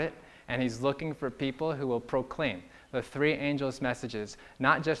about it, and he's looking for people who will proclaim the three angels' messages,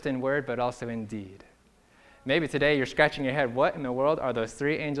 not just in word, but also in deed. Maybe today you're scratching your head, what in the world are those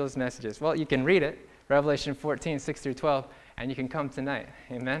three angels' messages? Well, you can read it, Revelation 14, 6 through 12, and you can come tonight.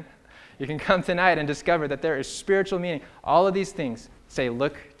 Amen? You can come tonight and discover that there is spiritual meaning. All of these things say,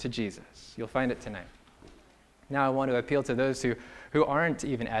 look to Jesus. You'll find it tonight. Now I want to appeal to those who aren't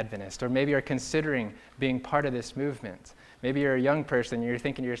even Adventist, or maybe are considering being part of this movement. Maybe you're a young person and you're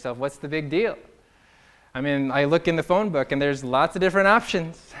thinking to yourself, what's the big deal? I mean, I look in the phone book and there's lots of different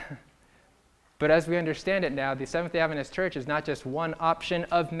options. But as we understand it now, the Seventh-day Adventist Church is not just one option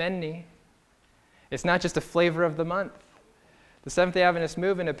of many. It's not just a flavor of the month. The Seventh-day Adventist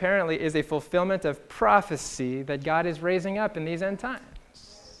movement apparently is a fulfillment of prophecy that God is raising up in these end times.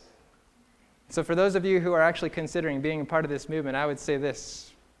 So for those of you who are actually considering being a part of this movement, I would say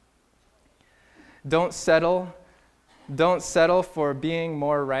this. Don't settle for being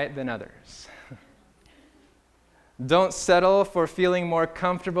more right than others. Don't settle for feeling more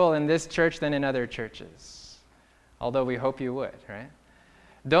comfortable in this church than in other churches, although we hope you would, right?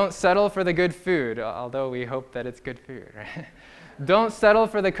 Don't settle for the good food, although we hope that it's good food, right? Don't settle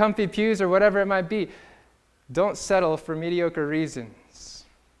for the comfy pews or whatever it might be. Don't settle for mediocre reasons.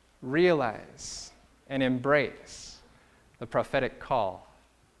 Realize and embrace the prophetic call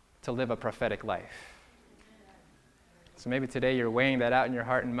to live a prophetic life. So maybe today you're weighing that out in your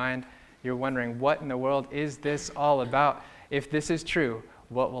heart and mind. You're wondering, what in the world is this all about? If this is true,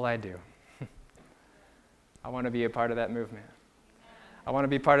 what will I do? I want to be a part of that movement. I want to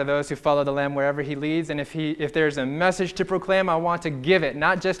be part of those who follow the Lamb wherever he leads, and if there's a message to proclaim, I want to give it,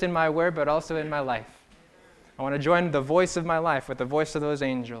 not just in my word, but also in my life. I want to join the voice of my life with the voice of those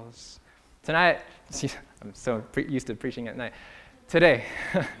angels. Tonight, I'm so used to preaching at night. Today,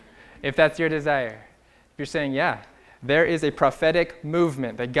 if that's your desire, if you're saying, yeah, there is a prophetic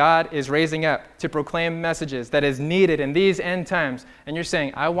movement that God is raising up to proclaim messages that is needed in these end times, and you're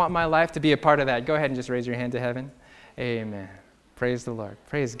saying, I want my life to be a part of that, go ahead and just raise your hand to heaven. Amen. Praise the Lord.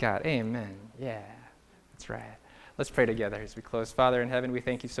 Praise God. Amen. Yeah, that's right. Let's pray together as we close. Father in heaven, we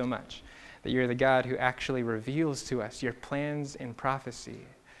thank you so much that you're the God who actually reveals to us your plans in prophecy.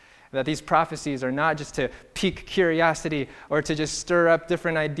 That these prophecies are not just to pique curiosity or to just stir up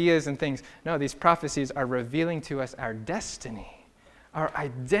different ideas and things. No, these prophecies are revealing to us our destiny, our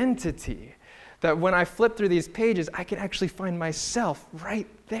identity. That when I flip through these pages, I can actually find myself right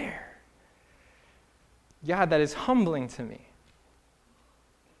there. God, that is humbling to me.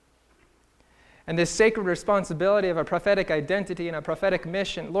 And this sacred responsibility of a prophetic identity and a prophetic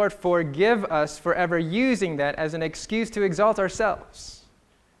mission, Lord, forgive us for ever using that as an excuse to exalt ourselves.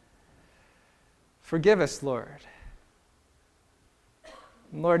 Forgive us, Lord.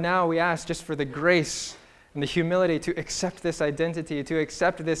 And Lord, now we ask just for the grace and the humility to accept this identity, to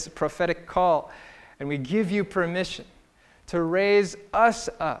accept this prophetic call. And we give you permission to raise us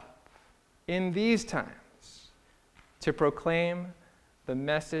up in these times to proclaim the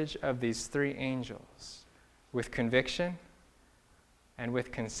message of these three angels with conviction and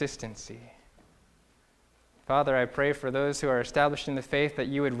with consistency. Father, I pray for those who are established in the faith that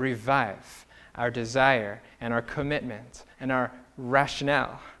you would revive our desire and our commitment and our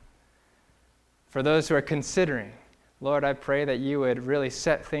rationale. For those who are considering, Lord, I pray that you would really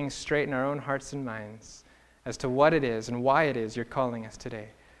set things straight in our own hearts and minds as to what it is and why it is you're calling us today.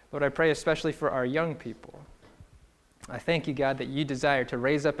 Lord, I pray especially for our young people. I thank you, God, that you desire to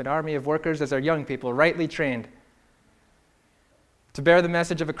raise up an army of workers as our young people, rightly trained, to bear the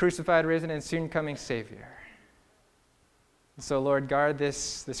message of a crucified, risen, and soon coming Savior. And so, Lord, guard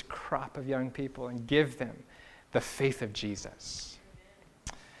this crop of young people and give them the faith of Jesus.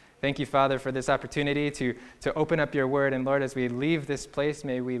 Thank you, Father, for this opportunity to open up your word. And Lord, as we leave this place,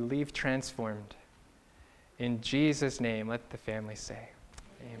 may we leave transformed. In Jesus' name, let the family say,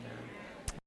 amen.